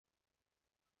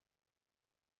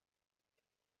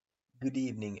Good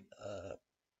evening,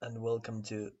 and welcome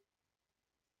to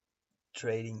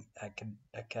Trading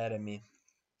Academy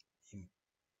in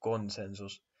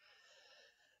Konsensus.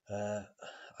 Uh,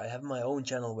 I have my own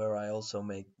channel where I also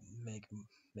make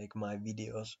make my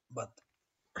videos, but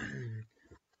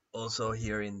also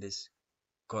here in this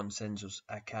Konsensus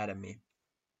Academy,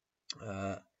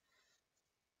 uh,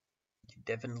 you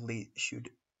definitely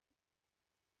should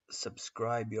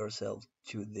subscribe yourself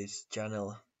to this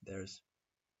channel. There's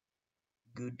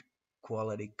good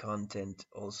quality content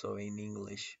also in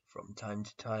English from time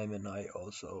to time, and I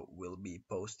also will be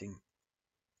posting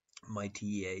my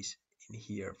TAs in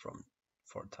here from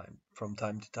time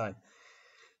to time.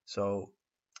 So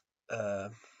uh,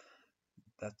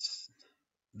 that's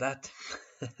that.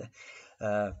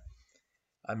 uh,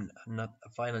 I'm not a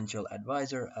financial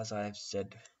advisor, as I've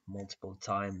said multiple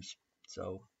times.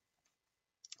 So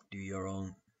do your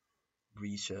own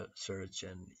research,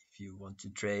 and if you want to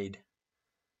trade,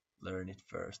 learn it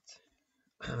first.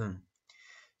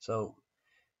 So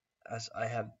as I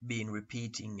have been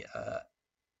repeating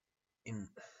in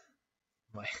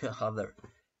my other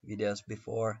videos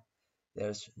before,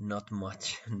 there's not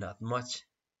much, not much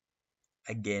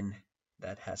again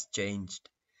that has changed.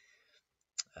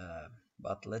 Uh,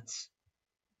 but let's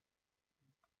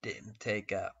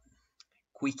take a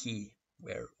quickie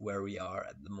where we are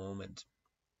at the moment.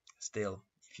 Still,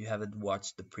 if you haven't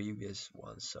watched the previous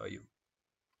ones, so you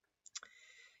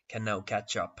can now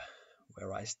catch up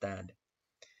where I stand.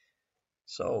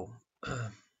 So,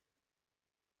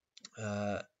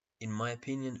 uh, in my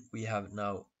opinion, we have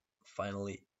now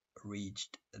finally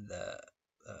reached the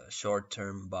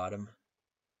short-term bottom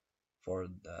for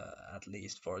at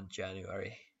least for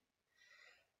January.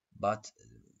 But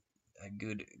a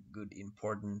good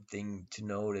important thing to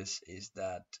notice is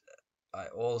that I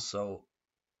also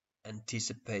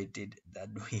anticipated that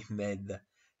we made the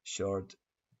short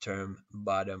term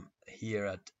bottom here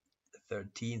at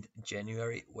 13th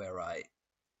January, where I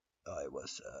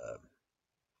was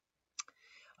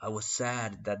I was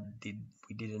sad that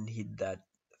we didn't hit that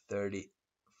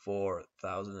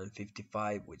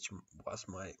 34,055, which was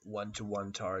my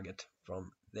one-to-one target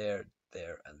from there,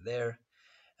 and there,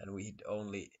 and we hit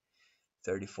only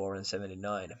 34 and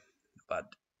 79.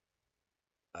 But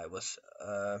I was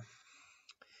uh,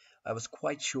 I was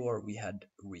quite sure we had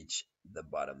reached the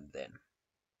bottom then,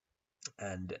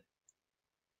 and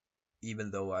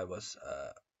even though I was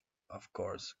of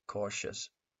course cautious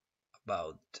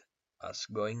about us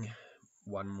going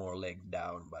one more leg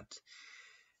down, but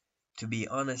to be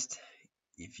honest,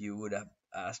 if you would have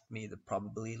asked me the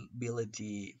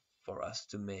probability for us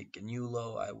to make a new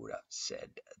low, I would have said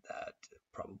that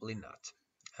probably not.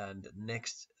 And the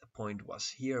next point was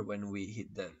here when we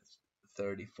hit the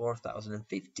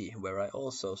 34,050, where I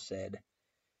also said,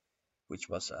 which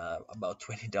was about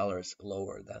 $20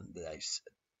 lower than this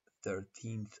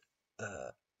 13th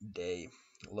day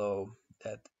low,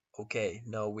 that okay,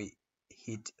 now we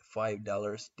hit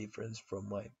 $5 difference from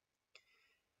my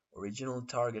original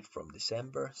target from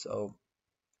December. So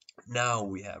now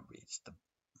we have reached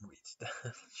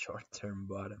the short-term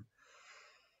bottom.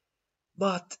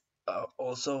 But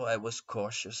also I was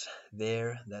cautious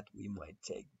there that we might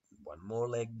take one more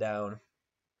leg down,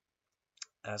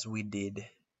 as we did.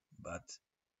 But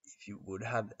if you would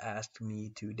have asked me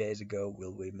 2 days ago,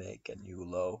 will we make a new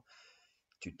low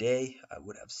today, I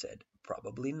would have said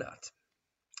probably not.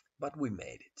 But we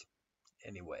made it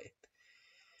anyway.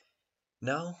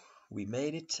 Now we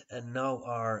made it, and now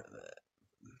our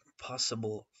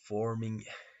possible forming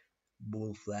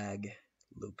bull flag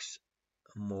looks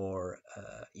more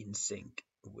in sync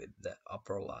with the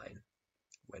upper line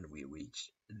when we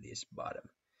reach this bottom.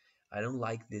 I don't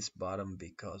like this bottom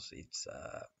because it's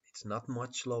not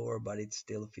much lower, but it's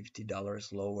still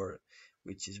 $50 lower,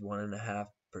 which is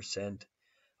 1.5%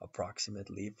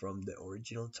 approximately from the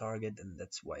original target, and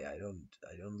that's why I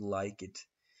don't like it.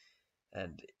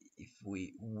 And if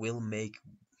we will make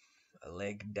a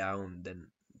leg down, then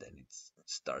it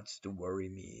starts to worry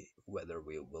me whether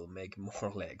we will make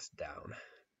more legs down.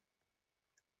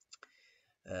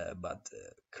 But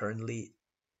currently,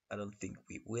 I don't think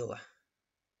we will,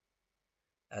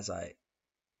 as I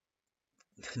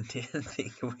didn't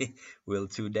think we will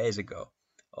 2 days ago.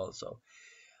 Also,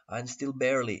 I'm still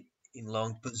barely in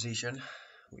long position,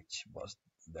 which was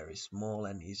very small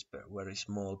and is very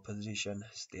small position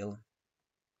still,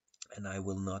 and I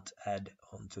will not add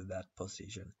on to that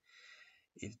position.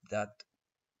 If that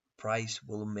price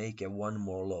will make a one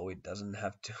more low, it doesn't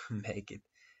have to make it.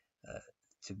 Uh,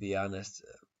 to be honest,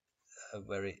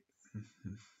 very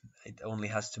it only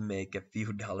has to make a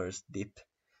few dollars dip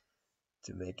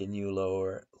to make a new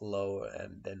lower,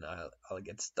 and then I'll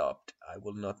get stopped. I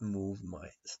will not move my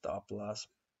stop loss,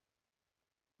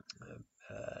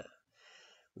 uh,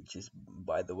 which is,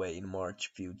 by the way, in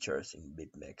March futures in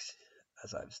BitMEX,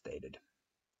 as I've stated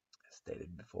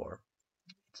before.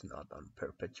 It's not on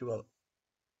perpetual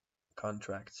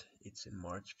contracts. It's in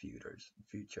March futures,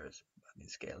 but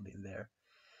it's scaled in there.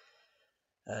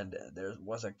 And there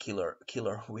was a killer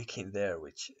week in there,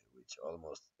 which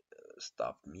almost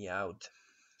stopped me out.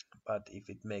 But if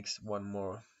it makes one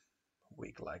more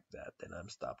week like that, then I'm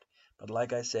stopped. But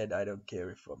like I said, I don't care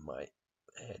if my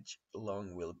hedge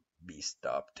long will be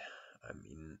stopped. I'm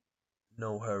in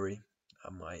no hurry.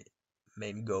 My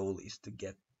main goal is to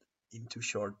get into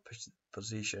short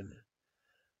position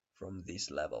from this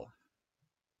level,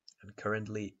 and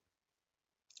currently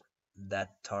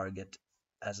that target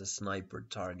as a sniper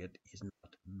target is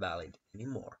not valid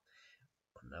anymore.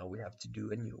 Now we have to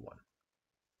do a new one,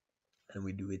 and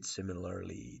we do it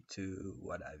similarly to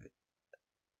what I've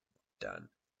done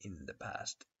in the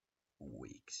past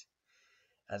weeks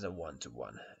as a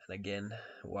one-to-one. And again,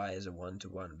 why as a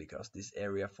one-to-one? Because this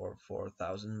area for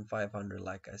 4,500,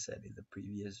 like I said in the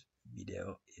previous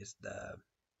video, is the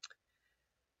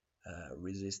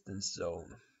resistance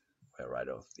zone, where I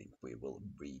don't think we will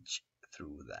breach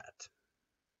through that.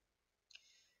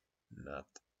 Not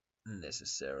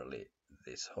necessarily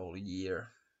this whole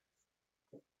year.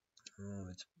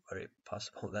 It's very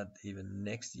possible that even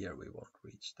next year we won't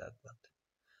reach that, but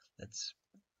let's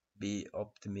be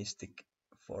optimistic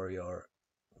for you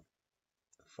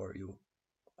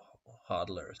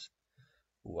hodlers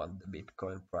who want the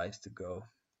Bitcoin price to go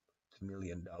to $1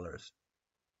 million.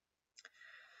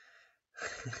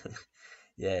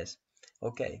 Yes.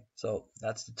 Okay, so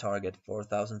that's the target,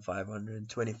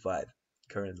 4,525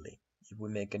 currently. If we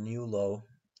make a new low,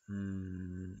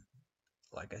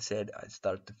 like I said, I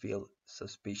start to feel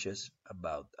suspicious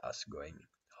about us going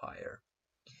higher.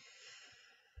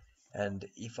 And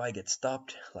if I get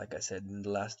stopped, like I said in the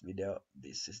last video,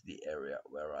 this is the area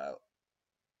where I'll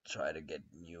try to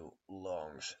get new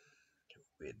longs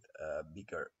with a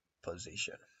bigger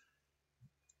position.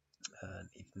 And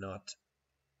if not,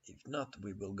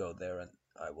 we will go there and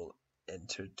I will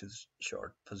enter to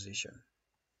short position.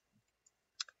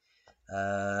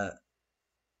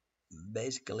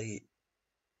 Basically,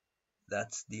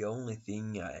 that's the only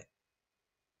thing I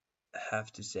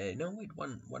have to say. No, wait,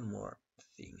 one more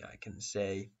thing I can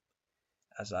say,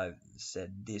 as I've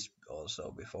said this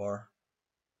also before,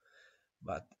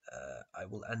 but I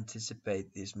will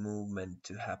anticipate this movement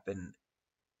to happen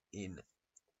in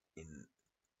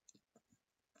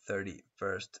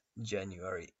 31st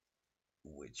January,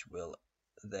 which will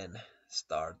then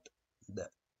start the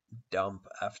dump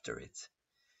after it.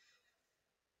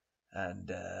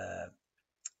 And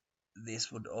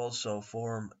this would also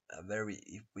form a very,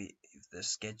 if the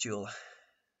schedule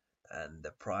and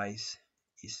the price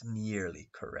is nearly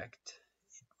correct,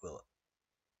 it will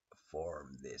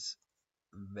form this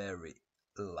very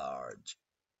large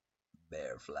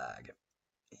bear flag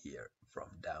here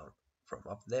from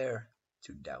up there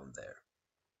to down there.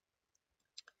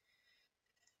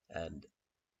 And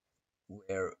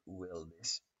where will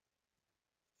this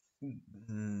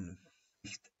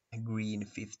green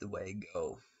fifth way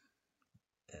go?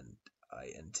 And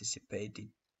I anticipate it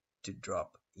to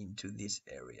drop into this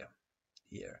area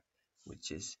here,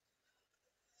 which is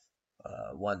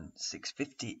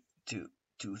 1650 to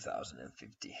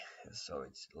 2050. So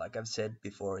it's, like I've said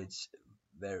before, it's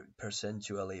very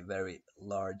percentually very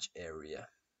large area,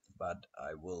 but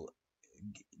I will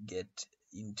get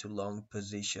into long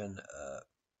position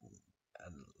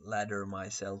and ladder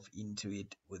myself into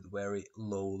it with very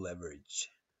low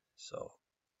leverage, so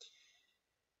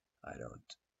I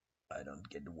don't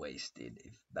get wasted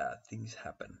if bad things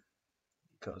happen.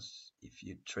 Because if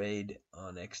you trade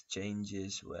on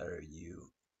exchanges where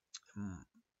you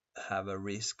have a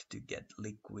risk to get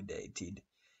liquidated,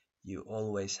 you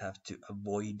always have to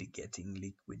avoid getting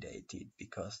liquidated,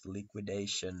 because the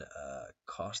liquidation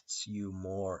costs you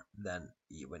more than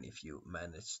even if you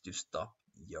manage to stop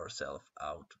yourself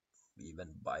out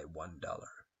even by $1.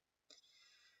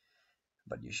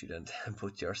 But you shouldn't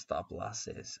put your stop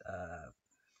losses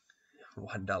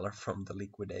 $1 from the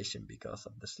liquidation because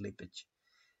of the slippage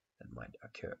that might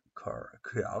occur.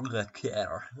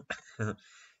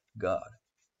 God,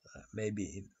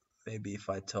 maybe if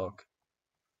I talk,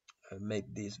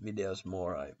 make these videos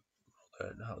more, I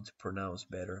learn how to pronounce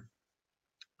better,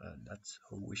 and that's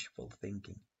wishful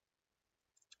thinking.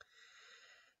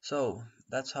 So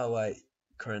that's how I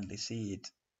currently see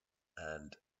it,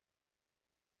 and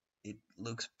it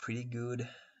looks pretty good.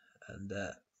 And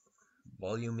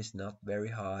volume is not very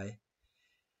high.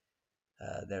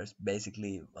 There's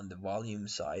basically on the volume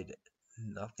side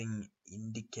nothing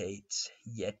indicates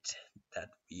yet that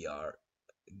we are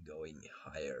going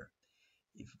higher.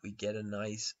 If we get a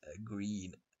nice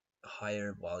green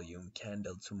higher volume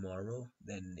candle tomorrow,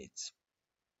 then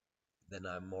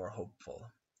I'm more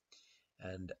hopeful.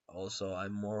 And also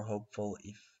I'm more hopeful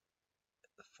if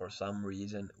for some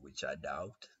reason, which I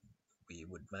doubt, we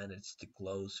would manage to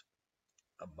close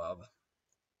above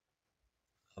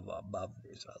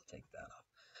this. I'll take that off.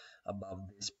 Above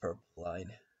this purple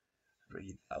line,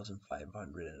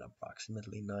 3,500 and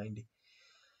approximately 90.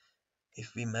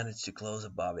 If we manage to close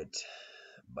above it,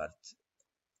 but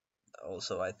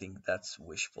also I think that's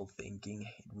wishful thinking.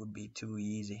 It would be too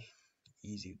easy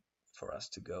for us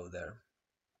to go there.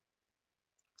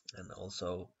 And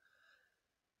also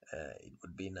it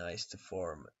would be nice to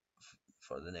form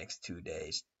for the next 2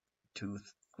 days two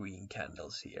green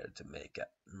candles here to make a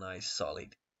nice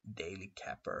solid daily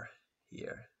capper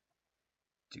here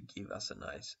to give us a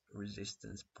nice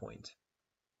resistance point.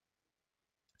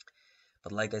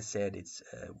 But like I said, it's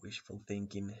wishful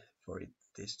thinking for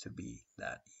this to be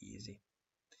that easy.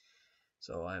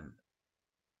 So I'm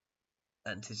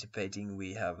anticipating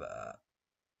we have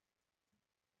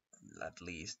at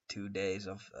least 2 days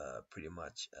of pretty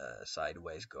much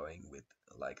sideways going with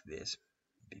like this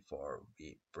before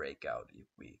we break out, if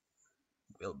we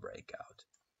will break out.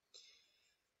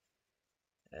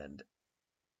 And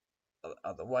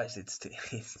otherwise it's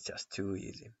just too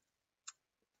easy.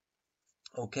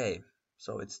 Okay,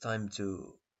 so it's time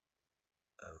to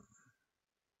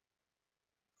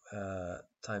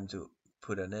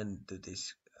put an end to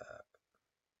this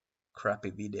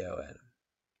crappy video, and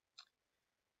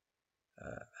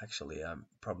actually I'm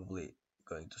probably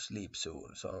going to sleep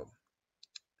soon, so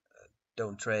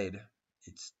don't trade.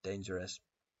 It's dangerous.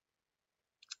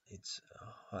 It's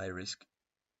a high risk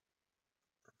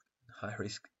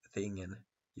thing, and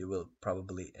you will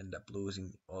probably end up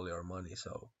losing all your money.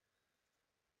 So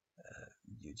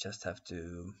you just have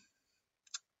to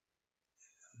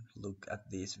look at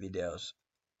these videos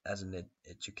as an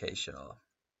educational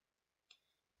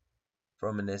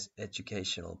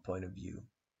point of view.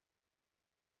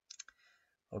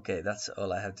 Okay, that's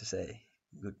all I have to say.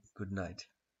 Good night.